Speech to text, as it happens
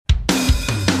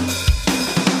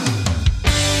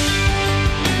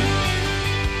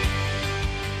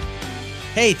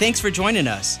Hey, thanks for joining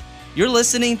us. You're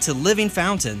listening to Living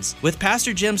Fountains with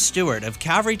Pastor Jim Stewart of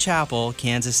Calvary Chapel,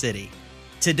 Kansas City.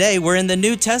 Today, we're in the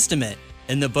New Testament,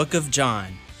 in the book of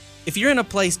John. If you're in a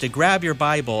place to grab your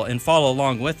Bible and follow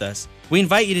along with us, we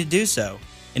invite you to do so.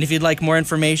 And if you'd like more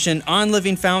information on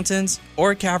Living Fountains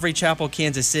or Calvary Chapel,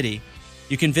 Kansas City,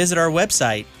 you can visit our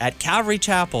website at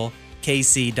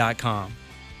calvarychapelkc.com.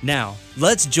 Now,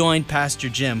 let's join Pastor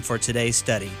Jim for today's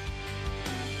study.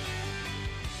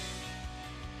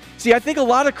 See, I think a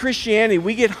lot of Christianity,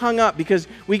 we get hung up because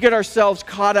we get ourselves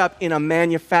caught up in a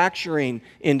manufacturing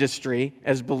industry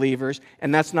as believers,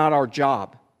 and that's not our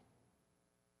job.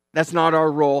 That's not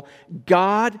our role.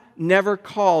 God never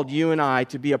called you and I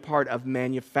to be a part of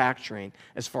manufacturing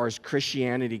as far as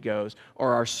Christianity goes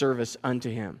or our service unto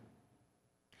Him.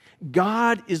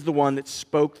 God is the one that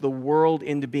spoke the world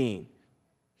into being.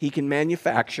 He can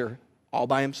manufacture all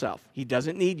by Himself. He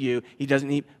doesn't need you. He doesn't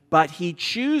need, but He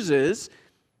chooses.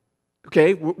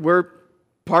 Okay, we're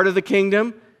part of the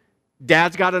kingdom.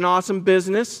 Dad's got an awesome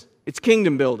business. It's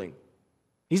kingdom building.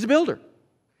 He's a builder.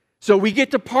 So we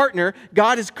get to partner.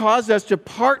 God has caused us to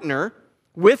partner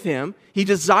with Him. He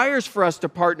desires for us to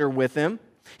partner with Him.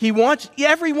 He wants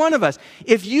every one of us.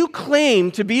 If you claim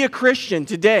to be a Christian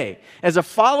today, as a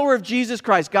follower of Jesus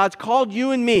Christ, God's called you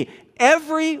and me,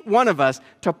 every one of us,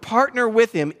 to partner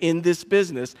with Him in this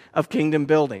business of kingdom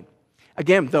building.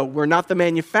 Again, though, we're not the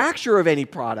manufacturer of any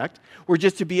product. We're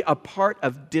just to be a part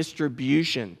of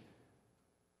distribution.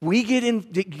 We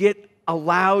get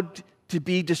allowed to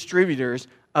be distributors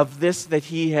of this that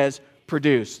He has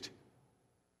produced.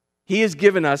 He has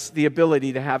given us the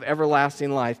ability to have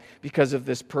everlasting life because of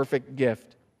this perfect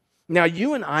gift. Now,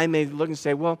 you and I may look and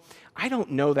say, well, I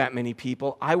don't know that many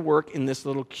people. I work in this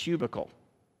little cubicle.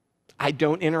 I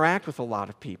don't interact with a lot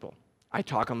of people. I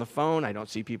talk on the phone. I don't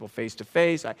see people face to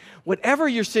face. Whatever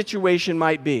your situation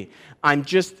might be, I'm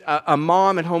just a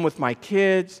mom at home with my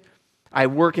kids. I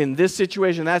work in this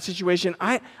situation, that situation.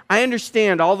 I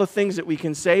understand all the things that we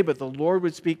can say, but the Lord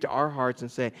would speak to our hearts and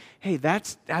say, hey,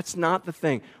 that's not the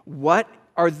thing. What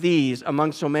are these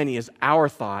among so many is our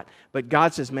thought, but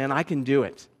God says, man, I can do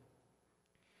it.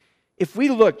 If we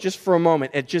look just for a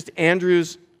moment at just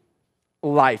Andrew's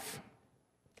life,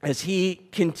 as he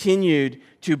continued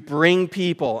to bring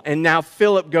people, and now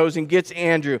Philip goes and gets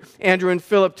Andrew. Andrew and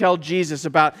Philip tell Jesus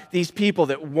about these people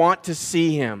that want to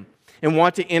see Him and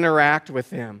want to interact with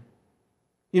Him.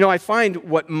 You know, I find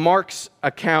what Mark's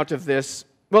account of this,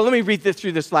 well, let me read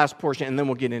through this last portion, and then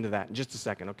we'll get into that in just a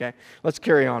second, okay? Let's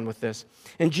carry on with this.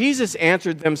 And Jesus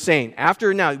answered them, saying,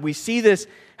 now we see this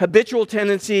habitual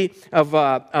tendency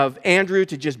of Andrew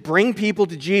to just bring people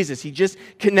to Jesus. He just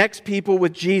connects people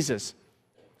with Jesus.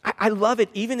 I love it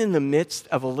even in the midst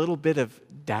of a little bit of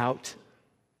doubt.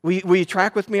 Will you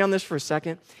track with me on this for a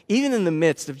second? Even in the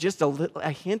midst of just a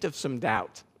hint of some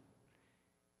doubt.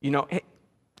 You know,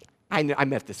 I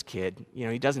met this kid. You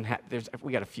know, he doesn't have,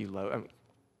 we got a few low. I mean,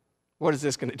 what is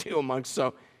this going to do amongst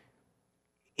so?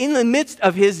 In the midst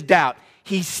of his doubt,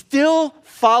 he still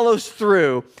follows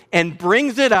through and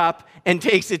brings it up and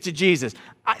takes it to Jesus.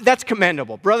 That's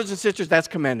commendable. Brothers and sisters, that's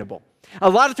commendable. A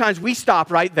lot of times we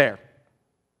stop right there.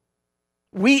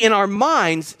 We, in our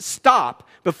minds, stop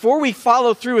before we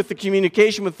follow through with the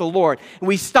communication with the Lord. And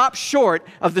we stop short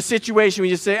of the situation. We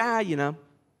just say, you know,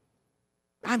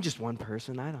 I'm just one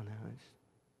person. I don't know.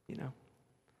 You know.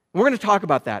 We're going to talk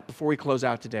about that before we close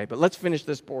out today. But let's finish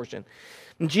this portion.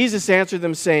 And Jesus answered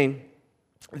them, saying,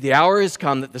 the hour has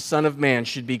come that the Son of Man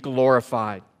should be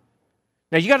glorified.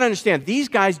 Now, you got to understand, these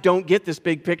guys don't get this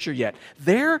big picture yet.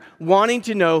 They're wanting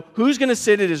to know who's going to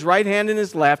sit at his right hand and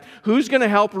his left, who's going to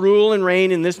help rule and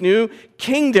reign in this new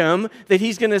kingdom that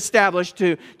he's going to establish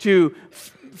to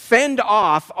fend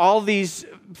off all these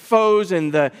foes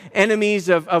and the enemies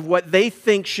of what they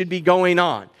think should be going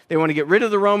on. They want to get rid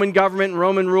of the Roman government and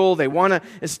Roman rule. They want to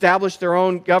establish their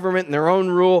own government and their own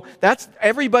rule. That's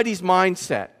everybody's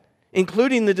mindset,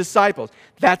 including the disciples.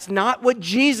 That's not what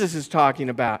Jesus is talking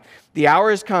about. The hour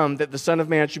has come that the Son of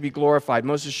Man should be glorified.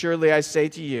 Most assuredly, I say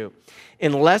to you,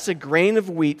 unless a grain of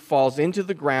wheat falls into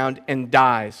the ground and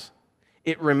dies,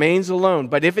 it remains alone.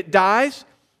 But if it dies,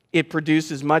 it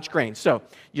produces much grain. So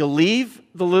you leave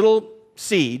the little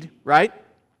seed, right?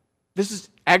 This is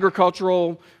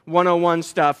agricultural 101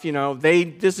 stuff. You know,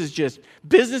 this is just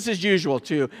business as usual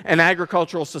to an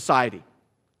agricultural society.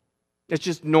 It's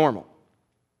just normal.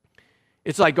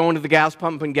 It's like going to the gas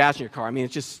pump and putting gas in your car. I mean,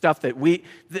 it's just stuff that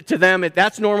to them,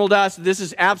 that's normal to us. This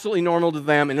is absolutely normal to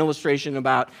them, an illustration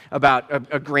about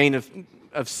a grain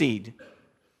of seed.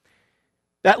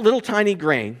 That little tiny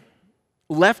grain,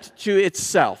 left to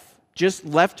itself, just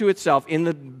left to itself in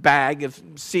the bag of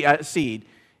seed,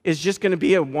 is just going to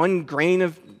be a one grain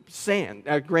of sand,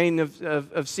 a grain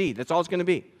of seed. That's all it's going to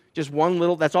be. Just one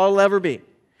little, that's all it'll ever be.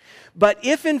 But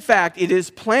if in fact it is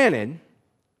planted,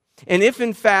 and if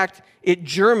in fact it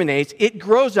germinates, it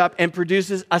grows up and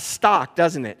produces a stalk,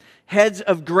 doesn't it? Heads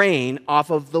of grain off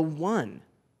of the one.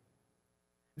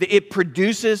 It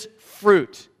produces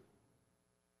fruit.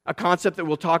 A concept that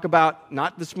we'll talk about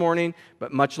not this morning,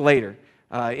 but much later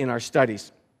in our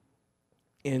studies.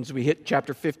 And as we hit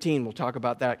chapter 15, we'll talk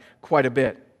about that quite a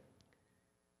bit.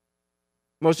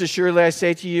 Most assuredly, I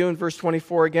say to you in verse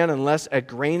 24 again, unless a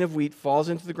grain of wheat falls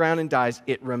into the ground and dies,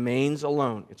 it remains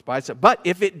alone. It's by itself. But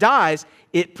if it dies,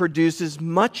 it produces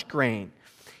much grain.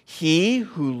 He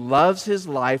who loves his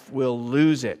life will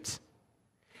lose it.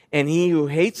 And he who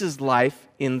hates his life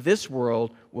in this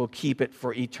world will keep it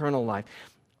for eternal life.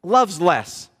 Loves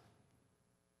less.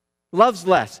 Loves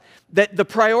less. That the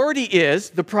priority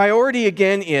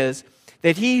again is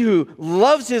that he who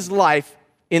loves his life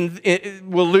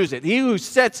will lose it. He who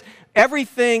sets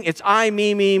everything, it's I,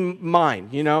 me, mine,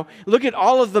 you know. Look at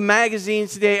all of the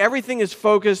magazines today. Everything is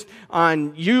focused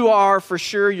on you are for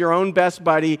sure your own best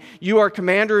buddy. You are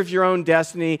commander of your own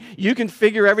destiny. You can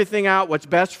figure everything out, what's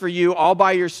best for you, all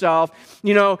by yourself.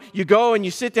 You know, you go and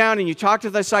you sit down and you talk to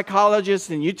the psychologist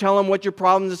and you tell them what your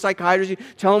problems, the psychiatrist, you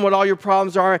tell them what all your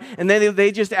problems are, and then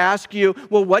they just ask you,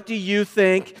 well, what do you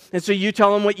think? And so you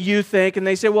tell them what you think, and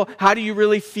they say, well, how do you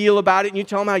really feel about it? And you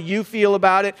tell them how you feel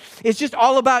about it. It's just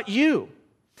all about you.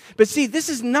 But see, this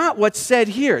is not what's said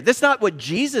here. That's not what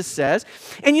Jesus says.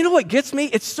 And you know what gets me?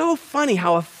 It's so funny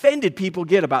how offended people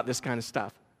get about this kind of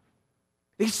stuff.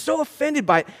 They're so offended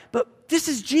by it. But this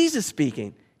is Jesus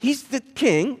speaking. He's the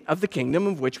king of the kingdom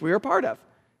of which we are part of.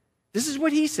 This is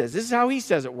what he says. This is how he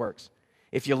says it works.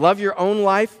 If you love your own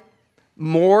life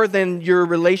more than your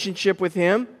relationship with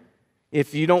him,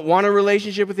 if you don't want a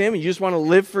relationship with him and you just want to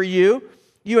live for you,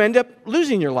 you end up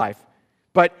losing your life.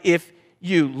 But if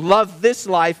you love this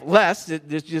life less,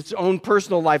 its own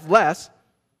personal life less,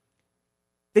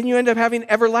 then you end up having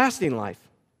everlasting life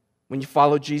when you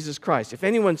follow Jesus Christ. If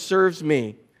anyone serves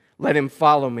me, let him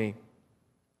follow me.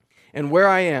 And where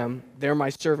I am, there my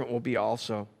servant will be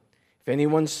also. If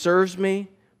anyone serves me,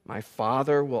 my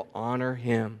Father will honor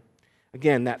him.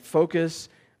 Again, that focus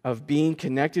of being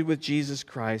connected with Jesus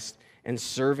Christ and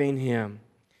serving him.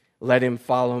 Let him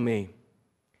follow me.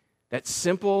 That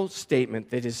simple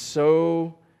statement that is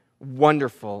so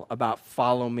wonderful about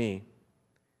follow me.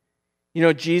 You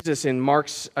know, Jesus in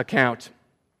Mark's account,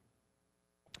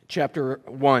 chapter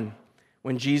 1,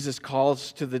 when Jesus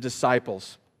calls to the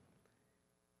disciples,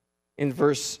 in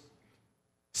verse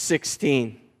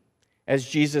 16, as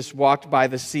Jesus walked by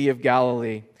the Sea of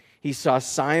Galilee, he saw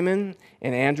Simon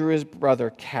and Andrew his brother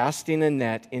casting a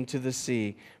net into the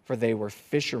sea, for they were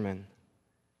fishermen.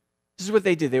 This is what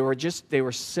they did. They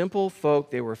were simple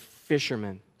folk. They were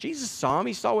fishermen. Jesus saw them.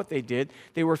 He saw what they did.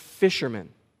 They were fishermen.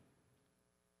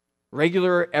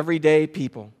 Regular, everyday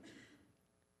people.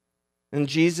 And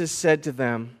Jesus said to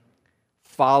them,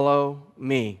 follow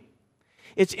me.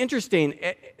 It's interesting.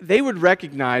 They would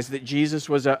recognize that Jesus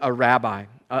was a rabbi,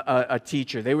 a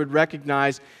teacher. They would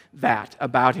recognize that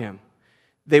about him.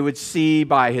 They would see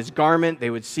by his garment, they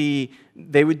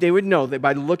would know that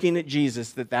by looking at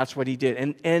Jesus that that's what he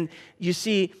did. And you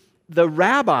see, the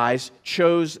rabbis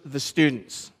chose the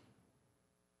students.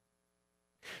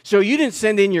 So you didn't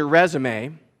send in your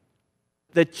resume.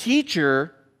 The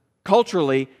teacher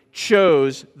culturally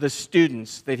chose the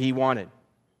students that he wanted.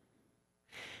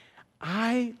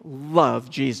 I love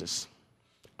Jesus.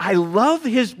 I love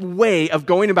his way of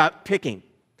going about picking.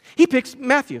 He picks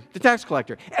Matthew, the tax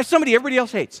collector, as somebody everybody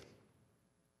else hates.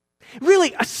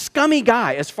 Really a scummy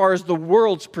guy as far as the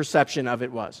world's perception of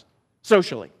it was,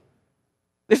 socially.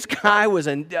 This guy was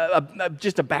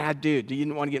just a bad dude. You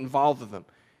didn't want to get involved with him.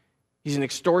 He's an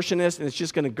extortionist, and it's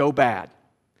just going to go bad.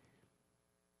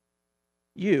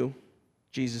 You,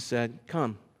 Jesus said,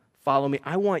 come, follow me.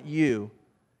 I want you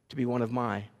to be one of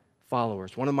my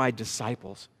followers, one of my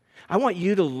disciples. I want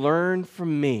you to learn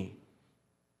from me.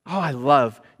 Oh, I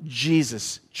love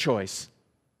Jesus' choice.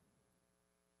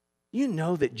 You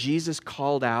know that Jesus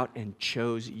called out and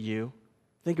chose you?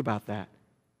 Think about that.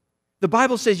 The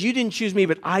Bible says you didn't choose me,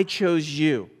 but I chose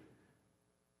you.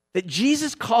 That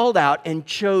Jesus called out and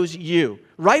chose you.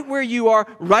 Right where you are,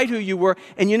 right who you were.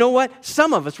 And you know what?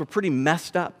 Some of us were pretty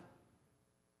messed up.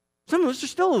 Some of us are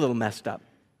still a little messed up.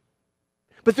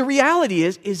 But the reality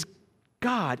is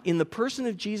God, in the person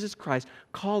of Jesus Christ,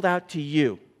 called out to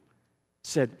you.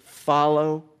 Said,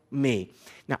 follow me.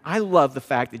 Now, I love the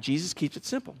fact that Jesus keeps it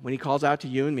simple. When he calls out to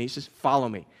you and me, he says, follow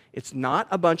me. It's not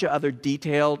a bunch of other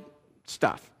detailed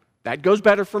stuff. That goes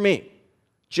better for me.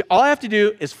 All I have to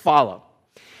do is follow.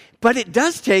 But it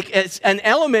does take an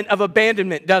element of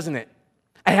abandonment, doesn't it?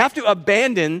 I have to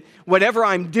abandon whatever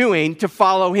I'm doing to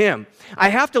follow him. I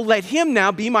have to let him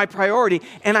now be my priority,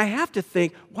 and I have to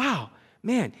think, wow,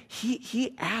 man,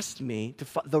 he asked me,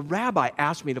 the rabbi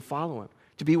asked me to follow him,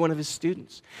 to be one of his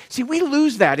students. See, we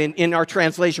lose that in our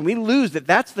translation. We lose that.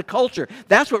 That's the culture.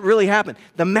 That's what really happened.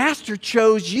 The master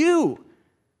chose you.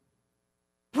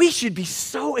 We should be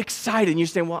so excited. And you're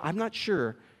saying, well, I'm not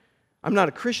sure. I'm not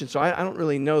a Christian, so I don't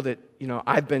really know that,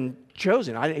 I've been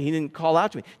chosen. He didn't call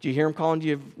out to me. Do you hear him calling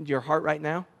to your heart right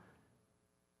now?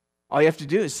 All you have to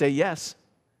do is say yes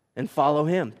and follow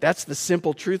him. That's the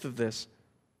simple truth of this.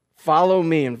 Follow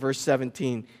me in verse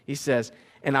 17. He says,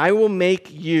 and I will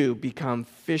make you become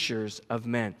fishers of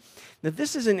men. Now,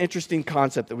 this is an interesting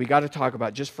concept that we got to talk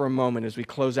about just for a moment as we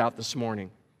close out this morning.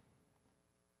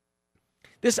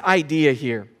 This idea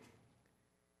here.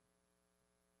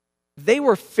 They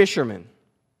were fishermen.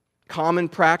 Common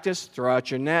practice, throw out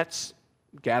your nets,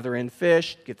 gather in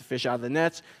fish, get the fish out of the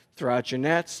nets, throw out your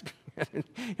nets.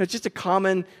 It's just a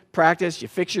common practice. You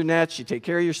fix your nets, you take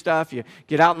care of your stuff, you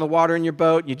get out in the water in your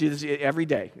boat, you do this every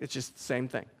day. It's just the same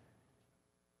thing.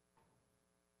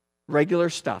 Regular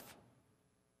stuff.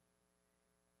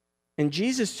 And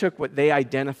Jesus took what they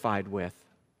identified with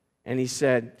and he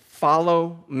said,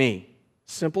 follow me.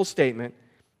 Simple statement.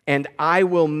 And I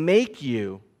will make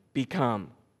you become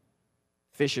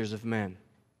fishers of men.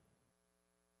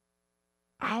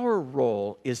 Our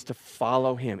role is to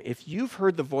follow him. If you've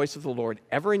heard the voice of the Lord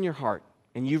ever in your heart,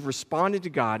 and you've responded to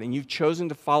God, and you've chosen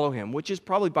to follow him, which is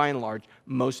probably by and large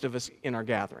most of us in our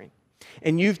gathering,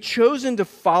 and you've chosen to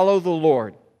follow the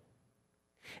Lord,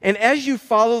 and as you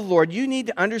follow the Lord, you need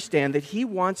to understand that he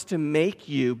wants to make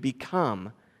you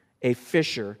become a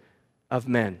fisher of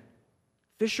men,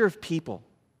 fisher of people,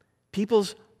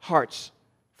 people's hearts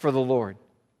for the Lord.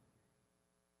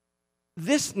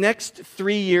 This next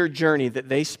 3-year journey that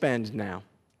they spend now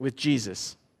with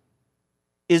Jesus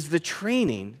is the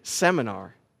training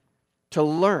seminar to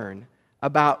learn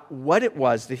about what it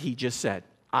was that he just said.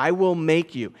 I will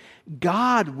make you.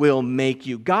 God will make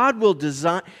you. God will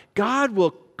design. God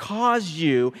will cause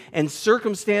you and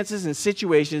circumstances and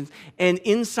situations and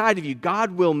inside of you,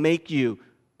 God will make you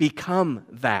become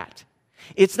that.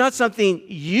 It's not something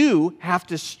you have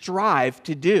to strive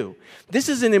to do. This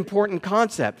is an important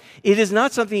concept. It is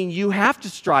not something you have to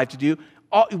strive to do.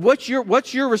 What's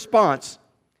your response?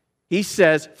 He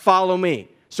says, follow me.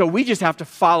 So we just have to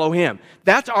follow him.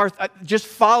 That's just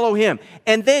follow him.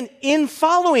 And then in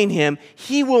following him,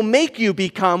 he will make you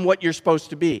become what you're supposed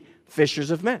to be,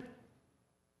 fishers of men.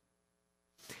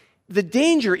 The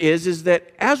danger is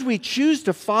that as we choose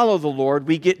to follow the Lord,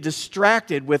 we get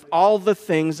distracted with all the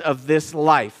things of this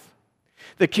life.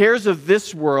 The cares of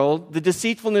this world, the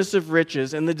deceitfulness of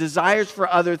riches, and the desires for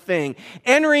other things,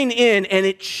 entering in, and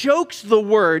it chokes the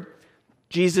word.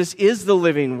 Jesus is the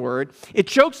living word. It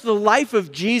chokes the life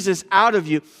of Jesus out of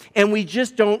you, and we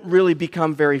just don't really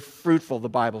become very fruitful, the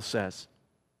Bible says.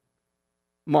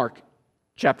 Mark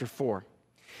chapter 4.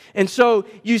 And so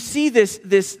you see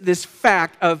this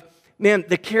fact of, man,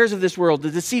 the cares of this world, the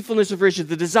deceitfulness of riches,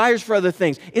 the desires for other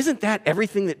things. Isn't that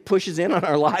everything that pushes in on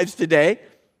our lives today?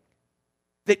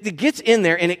 That gets in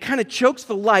there and it kind of chokes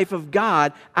the life of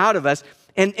God out of us.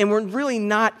 And we're really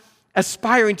not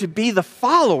aspiring to be the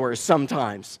followers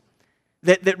sometimes.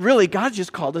 That really God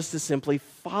just called us to simply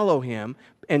follow him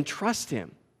and trust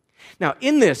him. Now,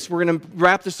 in this, we're going to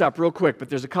wrap this up real quick, but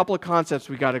there's a couple of concepts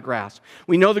we got to grasp.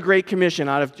 We know the Great Commission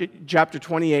out of chapter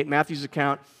 28, Matthew's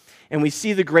account, and we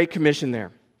see the Great Commission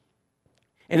there.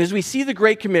 And as we see the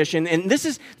Great Commission, and this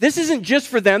isn't just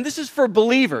for them, this is for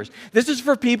believers. This is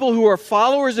for people who are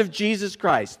followers of Jesus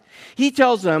Christ. He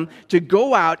tells them to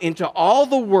go out into all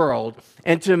the world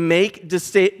and to make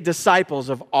disciples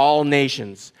of all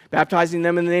nations, baptizing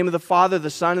them in the name of the Father, the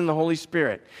Son, and the Holy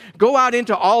Spirit. Go out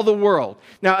into all the world.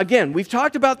 Now, again, we've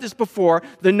talked about this before,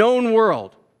 the known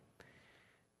world.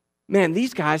 Man,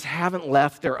 these guys haven't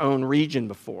left their own region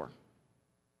before.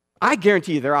 I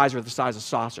guarantee you their eyes are the size of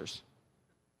saucers.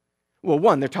 Well,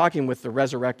 one, they're talking with the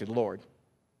resurrected Lord.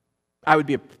 I would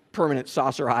be a permanent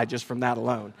saucer eye just from that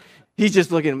alone. He's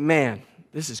just looking, man,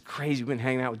 this is crazy. We've been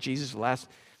hanging out with Jesus for the last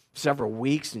several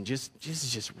weeks, and this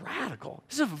is just radical.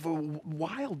 This is a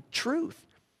wild truth.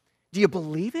 Do you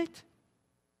believe it?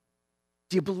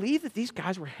 Do you believe that these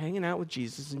guys were hanging out with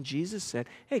Jesus, and Jesus said,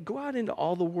 hey, go out into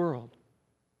all the world?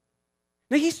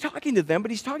 Now, he's talking to them, but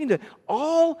he's talking to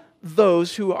all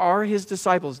those who are his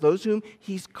disciples, those whom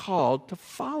he's called to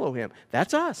follow him.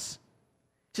 That's us.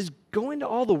 He says, go into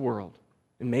all the world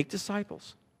and make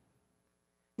disciples.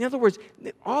 In other words,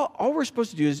 all we're supposed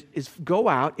to do is go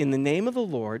out in the name of the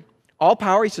Lord. All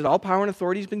power, he said, all power and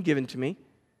authority has been given to me.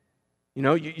 You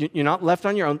know, you're not left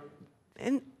on your own.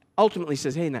 And ultimately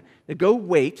says, hey, now go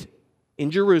wait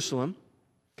in Jerusalem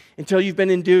until you've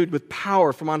been endued with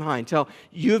power from on high, until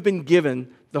you have been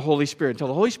given the Holy Spirit. Until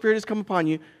the Holy Spirit has come upon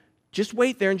you, just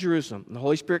wait there in Jerusalem. And the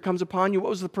Holy Spirit comes upon you.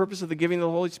 What was the purpose of the giving of the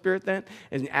Holy Spirit then?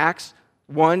 In Acts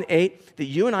 1:8, that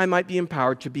you and I might be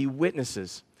empowered to be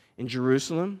witnesses in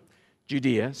Jerusalem,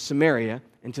 Judea, Samaria,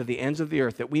 and to the ends of the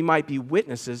earth, that we might be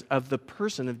witnesses of the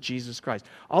person of Jesus Christ.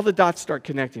 All the dots start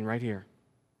connecting right here.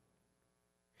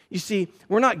 You see,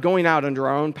 we're not going out under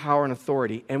our own power and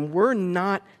authority, and we're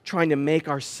not trying to make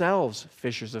ourselves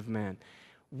fishers of men.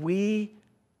 We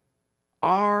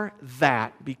are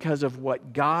that because of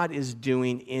what God is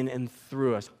doing in and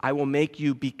through us. I will make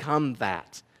you become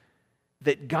that.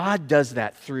 That God does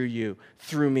that through you,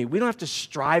 through me. We don't have to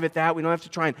strive at that. We don't have to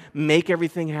try and make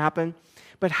everything happen.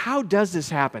 But how does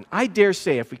this happen? I dare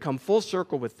say, if we come full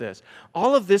circle with this,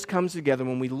 all of this comes together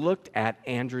when we looked at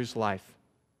Andrew's life.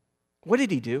 What did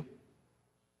he do?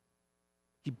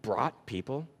 He brought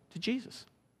people to Jesus.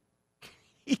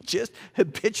 He just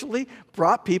habitually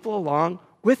brought people along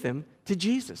with him to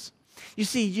Jesus. You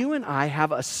see, you and I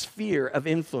have a sphere of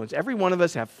influence. Every one of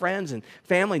us have friends and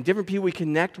family and different people we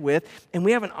connect with, and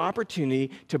we have an opportunity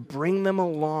to bring them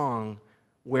along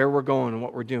where we're going and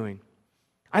what we're doing.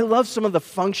 I love some of the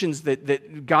functions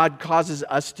that God causes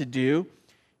us to do.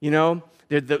 You know,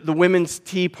 the women's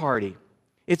tea party.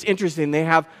 It's interesting. They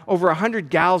have over 100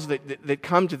 gals that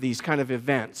come to these kind of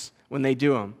events when they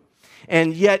do them.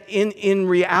 And yet, in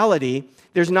reality,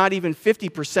 there's not even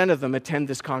 50% of them attend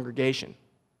this congregation.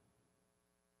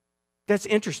 That's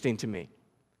interesting to me.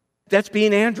 That's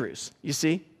being Andrews, you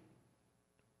see?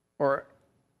 Or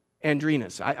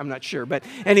Andrinus, I'm not sure. But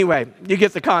anyway, you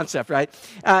get the concept, right?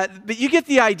 But you get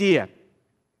the idea.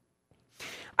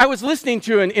 I was listening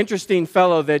to an interesting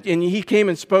fellow and he came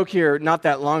and spoke here not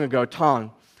that long ago,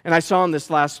 Tong. And I saw him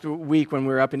this last week when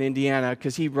we were up in Indiana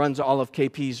because he runs all of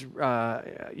KP's,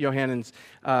 Johannen's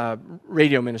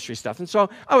radio ministry stuff. And so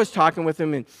I was talking with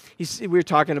him, and we were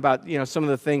talking about, some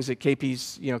of the things that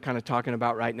KP's, kind of talking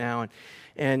about right now.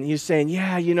 And he was saying,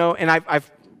 yeah, and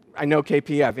I know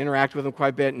KP, I've interacted with him quite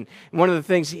a bit. And one of the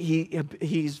things,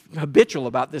 he's habitual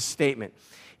about this statement.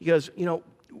 He goes,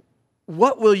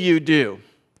 what will you do?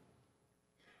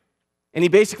 And he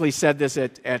basically said this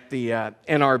at the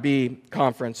NRB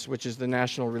conference, which is the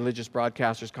National Religious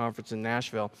Broadcasters Conference in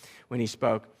Nashville, when he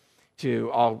spoke to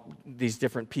all these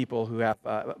different people who have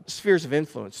spheres of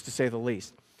influence, to say the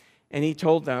least. And he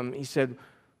told them, he said,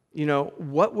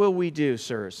 what will we do,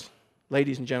 sirs,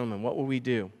 ladies and gentlemen, what will we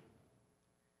do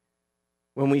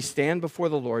when we stand before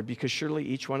the Lord? Because surely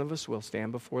each one of us will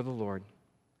stand before the Lord.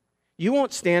 You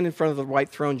won't stand in front of the white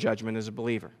throne judgment as a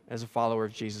believer, as a follower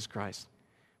of Jesus Christ.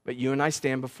 But you and I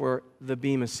stand before the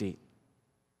Bema seat.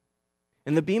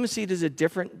 And the Bema seat is a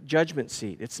different judgment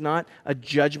seat. It's not a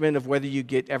judgment of whether you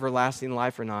get everlasting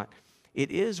life or not. It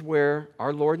is where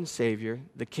our Lord and Savior,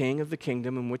 the King of the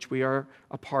kingdom in which we are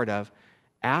a part of,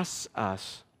 asks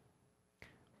us,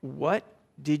 what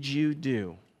did you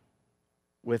do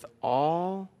with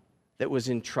all that was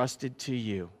entrusted to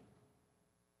you?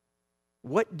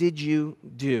 What did you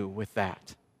do with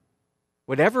that?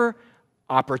 Whatever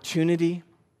opportunity,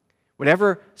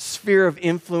 whatever sphere of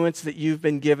influence that you've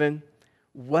been given,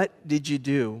 what did you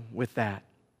do with that?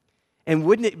 And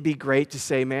wouldn't it be great to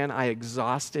say, man, I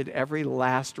exhausted every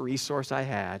last resource I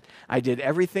had. I did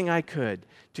everything I could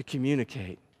to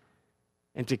communicate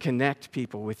and to connect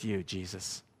people with you,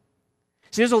 Jesus.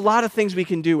 See, there's a lot of things we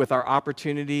can do with our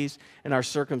opportunities and our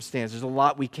circumstances. There's a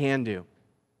lot we can do.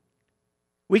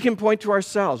 We can point to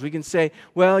ourselves. We can say,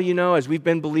 well, as we've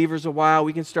been believers a while,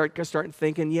 we can start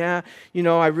thinking, yeah,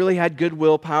 I really had good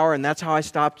willpower, and that's how I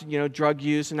stopped, drug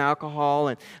use and alcohol,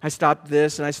 and I stopped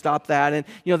this and I stopped that, and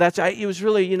it was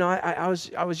really, I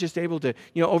was just able to,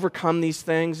 overcome these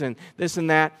things and this and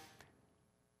that.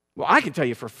 Well, I can tell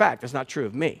you for a fact that's not true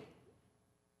of me.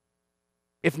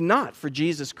 If not for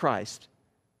Jesus Christ,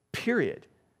 period,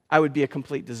 I would be a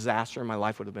complete disaster, and my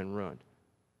life would have been ruined.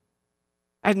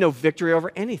 I had no victory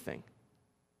over anything.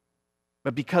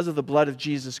 But because of the blood of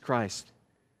Jesus Christ,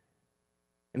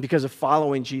 and because of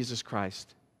following Jesus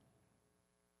Christ,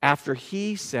 after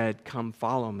he said, come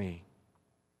follow me,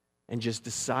 and just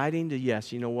deciding to,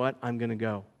 yes, you know what, I'm going to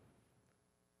go.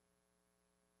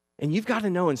 And you've got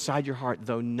to know inside your heart,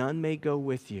 though none may go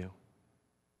with you,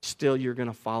 still you're going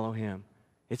to follow him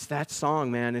It's that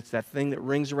song, man. It's that thing that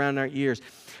rings around our ears.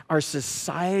 Our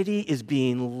society is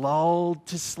being lulled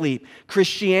to sleep.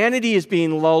 Christianity is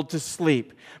being lulled to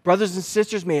sleep. Brothers and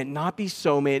sisters, may it not be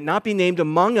so. May it not be named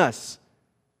among us.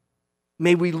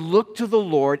 May we look to the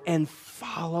Lord and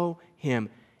follow Him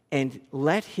and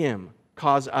let Him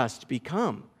cause us to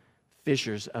become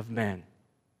fishers of men.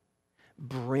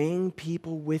 Bring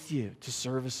people with you to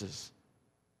services.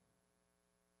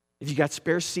 If you got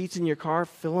spare seats in your car,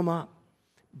 fill them up.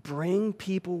 Bring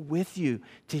people with you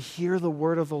to hear the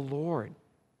word of the Lord.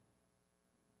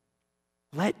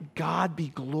 Let God be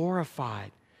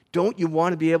glorified. Don't you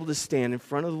want to be able to stand in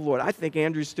front of the Lord? I think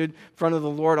Andrew stood in front of the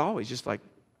Lord always, just like,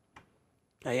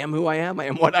 I am who I am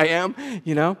what I am,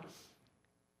 you know.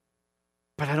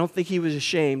 But I don't think he was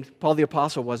ashamed. Paul the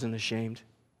Apostle wasn't ashamed.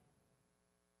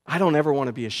 I don't ever want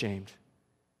to be ashamed.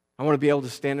 I want to be able to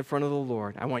stand in front of the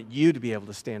Lord. I want you to be able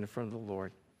to stand in front of the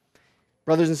Lord.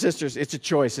 Brothers and sisters, it's a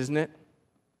choice, isn't it?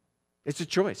 It's a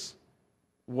choice.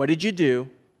 What did you do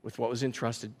with what was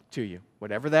entrusted to you?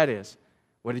 Whatever that is,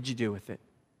 what did you do with it?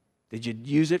 Did you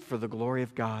use it for the glory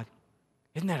of God?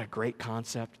 Isn't that a great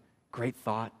concept, great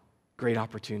thought, great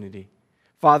opportunity?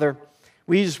 Father,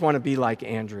 we just want to be like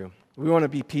Andrew. We want to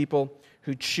be people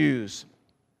who choose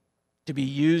to be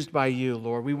used by you,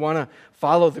 Lord. We want to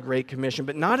follow the Great Commission,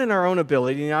 but not in our own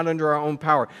ability, not under our own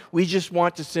power. We just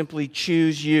want to simply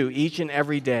choose you each and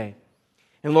every day.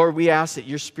 And Lord, we ask that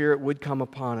your Spirit would come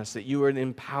upon us, that you would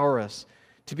empower us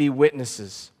to be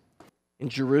witnesses in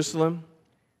Jerusalem,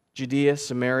 Judea,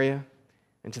 Samaria,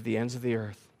 and to the ends of the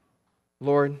earth.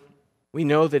 Lord, we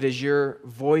know that as your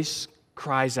voice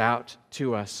cries out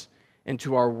to us and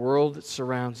to our world that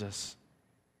surrounds us,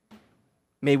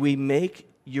 may we make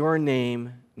your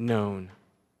name known,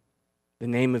 the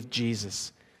name of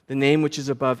Jesus, the name which is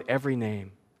above every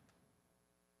name,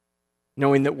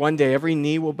 knowing that one day every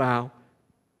knee will bow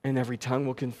and every tongue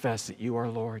will confess that you are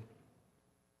Lord.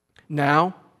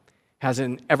 Now has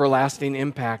an everlasting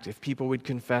impact if people would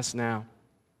confess now.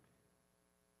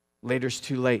 Later's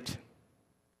too late.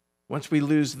 Once we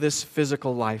lose this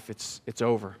physical life, it's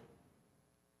over.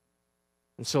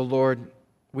 And so, Lord,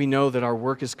 we know that our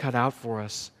work is cut out for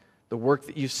us. The work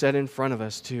that you've set in front of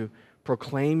us to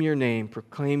proclaim your name,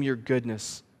 proclaim your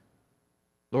goodness.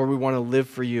 Lord, we want to live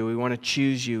for you. We want to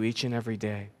choose you each and every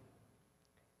day.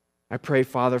 I pray,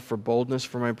 Father, for boldness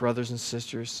for my brothers and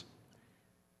sisters,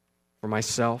 for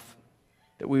myself,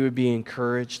 that we would be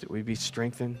encouraged, that we would be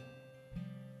strengthened.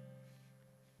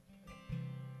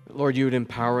 That, Lord, you would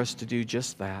empower us to do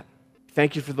just that.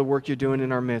 Thank you for the work you're doing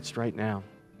in our midst right now.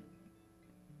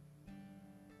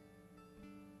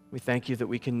 We thank you that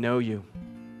we can know you,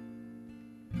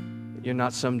 that you're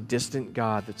not some distant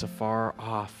God that's afar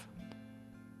off,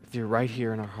 that you're right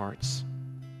here in our hearts.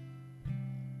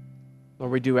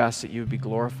 Lord, we do ask that you would be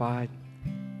glorified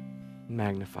and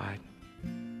magnified.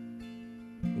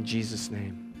 In Jesus'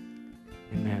 name,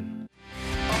 amen.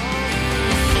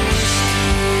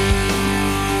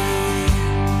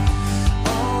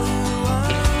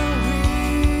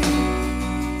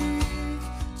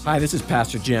 Hi, this is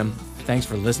Pastor Jim. Thanks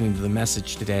for listening to the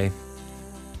message today.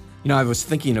 You know, I was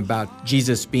thinking about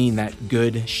Jesus being that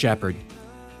good shepherd.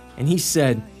 And he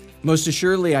said, "Most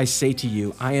assuredly I say to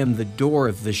you, I am the door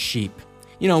of the sheep."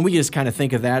 You know, we just kind of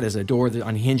think of that as a door that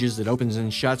on hinges that opens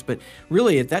and shuts. But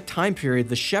really, at that time period,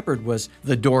 the shepherd was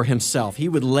the door himself. He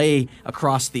would lay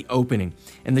across the opening.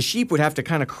 And the sheep would have to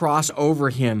kind of cross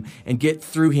over him and get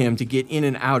through him to get in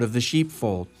and out of the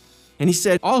sheepfold. And he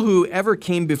said, "All who ever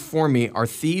came before me are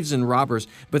thieves and robbers,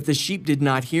 but the sheep did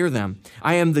not hear them.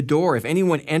 I am the door. If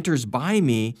anyone enters by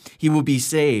me, he will be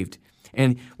saved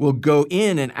and will go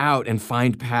in and out and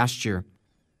find pasture.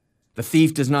 The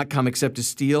thief does not come except to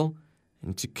steal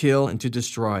and to kill and to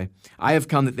destroy. I have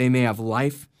come that they may have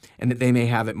life and that they may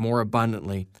have it more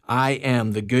abundantly. I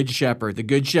am the good shepherd. The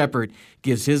good shepherd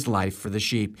gives his life for the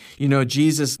sheep." You know,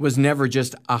 Jesus was never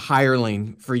just a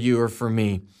hireling for you or for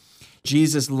me.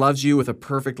 Jesus loves you with a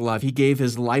perfect love. He gave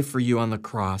his life for you on the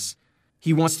cross.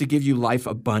 He wants to give you life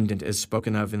abundant, as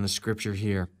spoken of in the scripture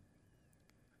here.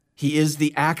 He is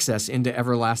the access into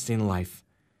everlasting life.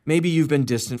 Maybe you've been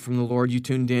distant from the Lord. You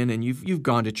tuned in and you've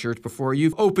gone to church before.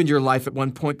 You've opened your life at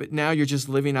one point, but now you're just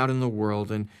living out in the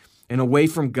world and away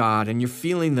from God, and you're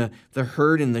feeling the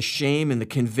hurt and the shame and the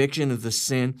conviction of the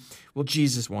sin. Well,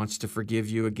 Jesus wants to forgive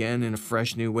you again in a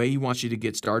fresh new way. He wants you to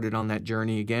get started on that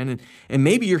journey again. And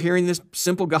maybe you're hearing this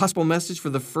simple gospel message for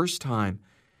the first time,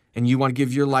 and you want to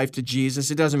give your life to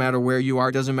Jesus. It doesn't matter where you are.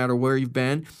 It doesn't matter where you've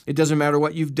been. It doesn't matter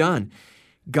what you've done.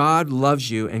 God loves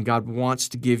you, and God wants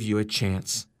to give you a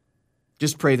chance.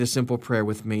 Just pray this simple prayer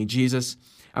with me. Jesus,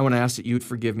 I want to ask that you would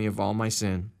forgive me of all my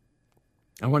sin.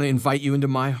 I want to invite you into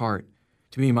my heart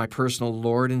to be my personal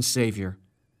Lord and Savior.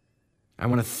 I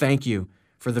want to thank you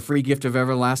for the free gift of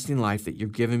everlasting life that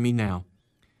you've given me now.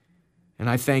 And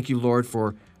I thank you, Lord,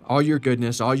 for all your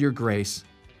goodness, all your grace.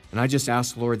 And I just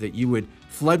ask, Lord, that you would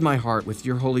flood my heart with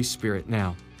your Holy Spirit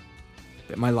now,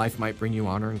 that my life might bring you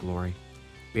honor and glory.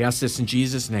 We ask this in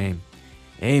Jesus' name.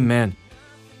 Amen.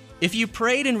 If you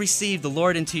prayed and received the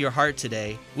Lord into your heart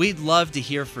today, we'd love to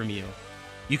hear from you.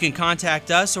 You can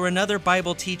contact us or another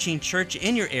Bible teaching church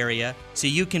in your area so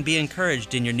you can be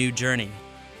encouraged in your new journey.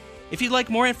 If you'd like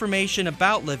more information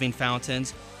about Living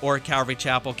Fountains or Calvary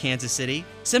Chapel, Kansas City,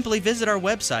 simply visit our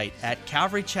website at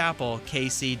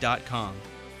calvarychapelkc.com.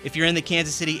 If you're in the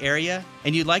Kansas City area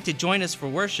and you'd like to join us for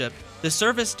worship, the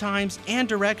service times and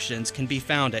directions can be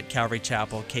found at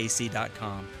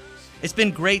calvarychapelkc.com. It's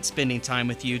been great spending time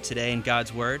with you today in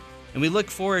God's Word, and we look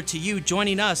forward to you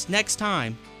joining us next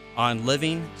time on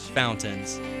Living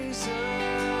Fountains.